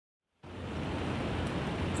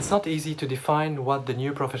It's not easy to define what the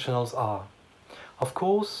new professionals are. Of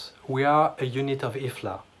course, we are a unit of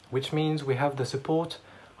IFLA, which means we have the support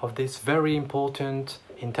of this very important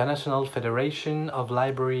international federation of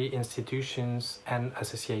library institutions and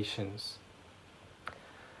associations.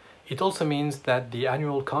 It also means that the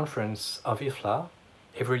annual conference of IFLA,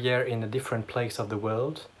 every year in a different place of the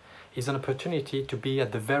world, is an opportunity to be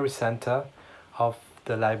at the very center of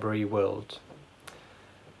the library world.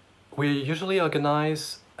 We usually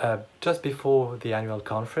organize just before the annual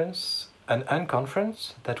conference an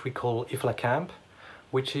unconference that we call IFLA Camp,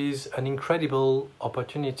 which is an incredible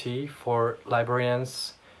opportunity for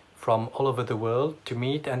librarians from all over the world to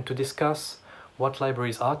meet and to discuss what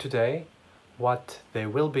libraries are today, what they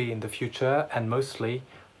will be in the future, and mostly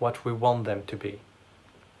what we want them to be.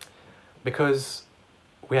 Because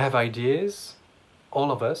we have ideas,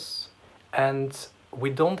 all of us, and we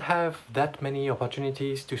don't have that many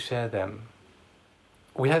opportunities to share them.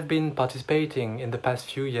 We have been participating in the past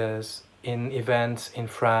few years in events in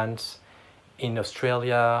France, in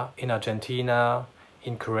Australia, in Argentina,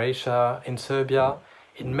 in Croatia, in Serbia,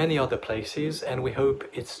 in many other places, and we hope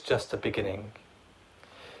it's just a beginning.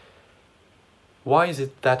 Why is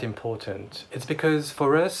it that important? It's because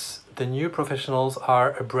for us, the new professionals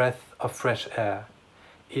are a breath of fresh air.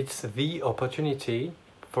 It's the opportunity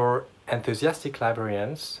for enthusiastic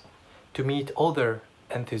librarians to meet other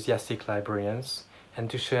enthusiastic librarians and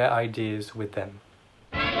to share ideas with them.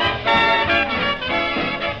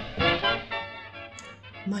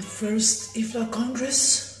 My first IFLA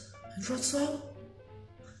Congress in Wrocław.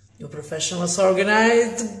 New professionals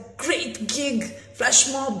organized a great gig, flash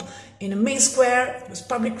mob in a main square. It was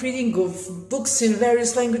public reading of books in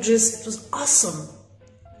various languages. It was awesome.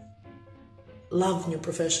 Love new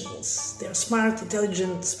professionals. They are smart,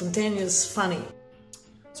 intelligent, spontaneous, funny.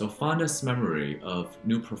 So fondest memory of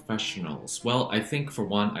new professionals. Well, I think for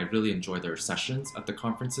one, I really enjoy their sessions at the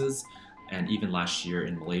conferences, and even last year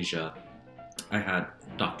in Malaysia, I had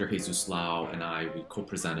Dr. Jesus Lau and we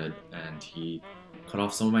co-presented, and he cut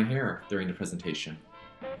off some of my hair during the presentation.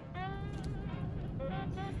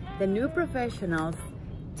 The new professionals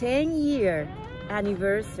 10-year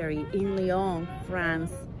anniversary in Lyon,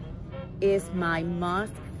 France is my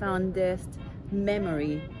most fondest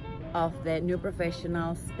memory of the new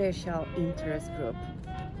professionals special interest group.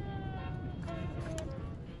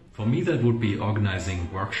 For me, that would be organizing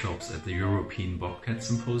workshops at the European Bobcat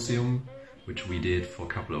Symposium, which we did for a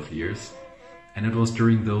couple of years. And it was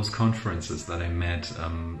during those conferences that I met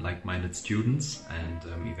like-minded students, and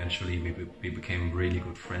eventually we became really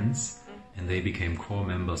good friends, and they became core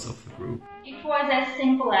members of the group. It was as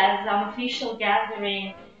simple as an official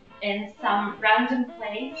gathering in some random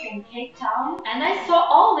place in Cape Town, and I saw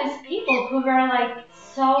all these people who were like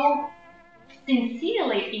so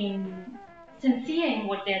sincere in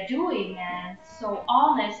what they're doing, and so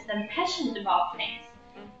honest and passionate about things.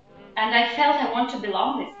 And I felt I want to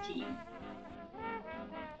belong to this team.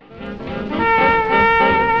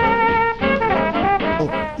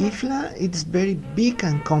 IFLA, it's very big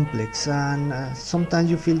and complex, and sometimes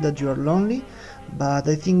you feel that you are lonely, but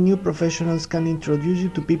I think new professionals can introduce you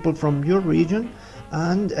to people from your region,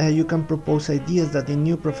 and you can propose ideas that the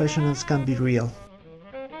new professionals can be real.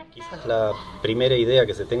 Quizás la primera idea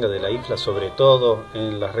que se tenga de la IFLA, sobre todo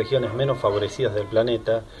en las regiones menos favorecidas del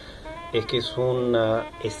planeta, es que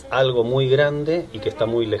es algo muy grande y que está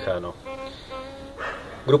muy lejano.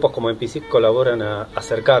 Grupos como NPSIG colaboran a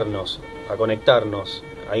acercarnos, a conectarnos,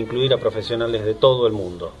 a incluir a profesionales de todo el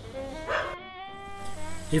mundo.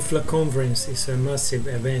 IFLA conference is a massive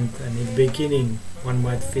event, and in the beginning one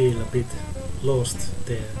might feel a bit lost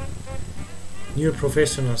there. New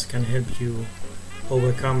professionals can help you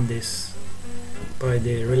overcome this by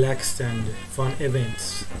the relaxed and fun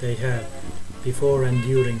events they have before and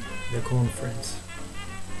during the conference.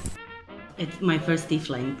 It's my first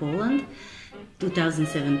IFLA in Poland.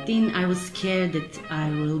 2017, I was scared that I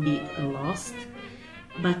will be lost,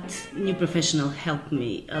 but new professional helped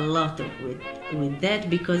me a lot with that,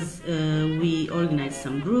 because we organized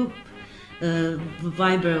some group,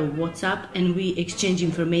 Viber, WhatsApp, and we exchange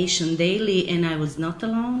information daily, and I was not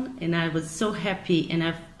alone, and I was so happy,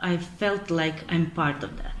 and I felt like I'm part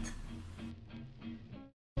of that.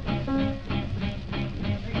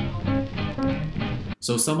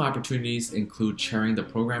 So some opportunities include chairing the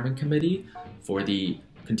programming committee for the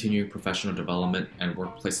continuing professional development and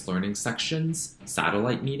workplace learning sections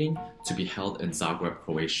satellite meeting to be held in Zagreb,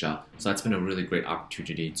 Croatia. So that's been a really great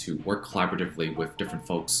opportunity to work collaboratively with different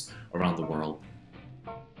folks around the world.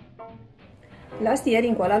 Last year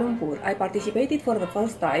in Kuala Lumpur, I participated for the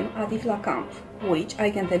first time at IFLA Camp, which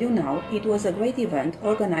I can tell you now, it was a great event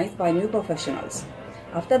organized by new professionals.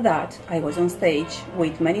 After that, I was on stage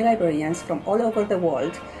with many librarians from all over the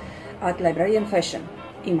world at Librarian Fashion.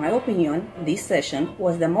 In my opinion, this session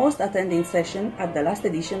was the most attended session at the last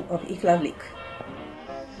edition of IFLA League.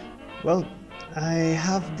 Well, I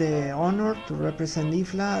have the honor to represent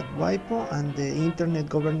IFLA at WIPO and the Internet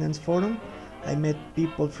Governance Forum. I met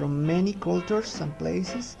people from many cultures and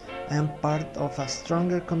places. I am part of a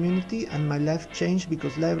stronger community and my life changed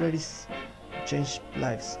because libraries change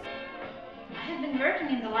lives. I have been working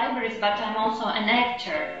in the libraries, but I'm also an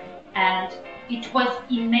actor, and it was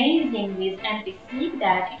amazing with NPSIG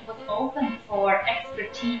that it was open for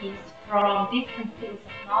expertise from different fields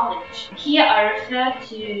of knowledge. Here I refer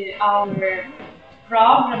to our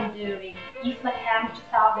program during IFLA Camp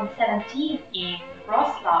 2017 in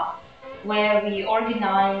Wrocław, where we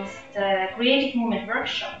organized a creative movement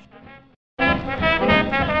workshop.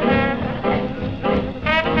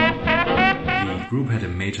 The group had a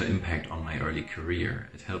major impact on my early career.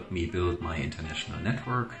 It helped me build my international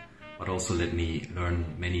network, but also let me learn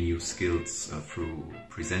many new skills through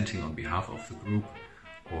presenting on behalf of the group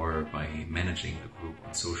or by managing the group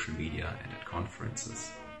on social media and at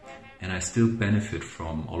conferences. And I still benefit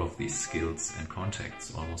from all of these skills and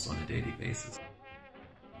contacts almost on a daily basis.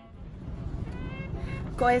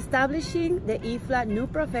 Co-establishing the IFLA New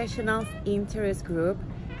Professionals Interest Group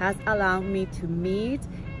has allowed me to meet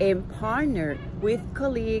and partner with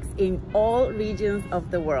colleagues in all regions of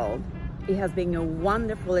the world. It has been a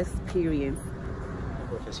wonderful experience.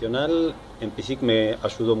 Profesional, NPSIG me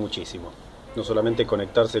ayudó muchísimo. No solamente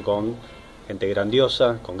conectarse con gente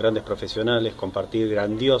grandiosa, con grandes profesionales, compartir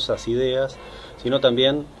grandiosas ideas, sino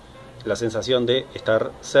también la sensación de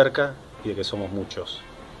estar cerca y de que somos muchos.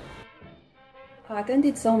 I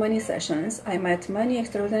attended so many sessions, I met many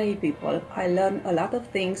extraordinary people, I learned a lot of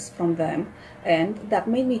things from them, and that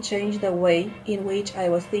made me change the way in which I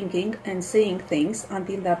was thinking and seeing things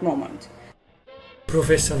until that moment.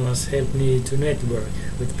 Professionals help me to network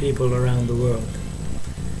with people around the world.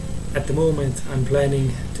 At the moment, I'm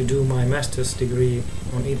planning to do my master's degree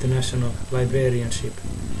on international librarianship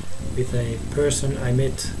with a person I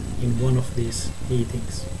met in one of these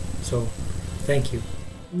meetings. So, thank you.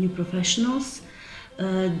 New professionals,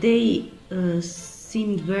 they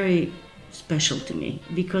seemed very special to me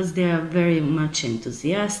because they are very much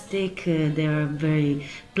enthusiastic, they are very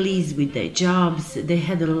pleased with their jobs, they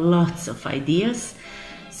had lots of ideas.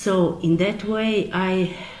 So in that way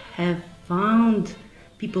I have found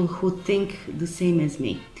people who think the same as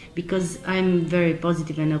me, because I'm very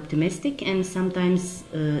positive and optimistic, and sometimes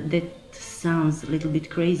that sounds a little bit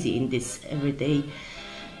crazy in this everyday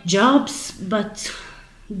jobs, but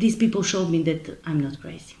these people showed me that I'm not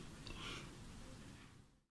crazy.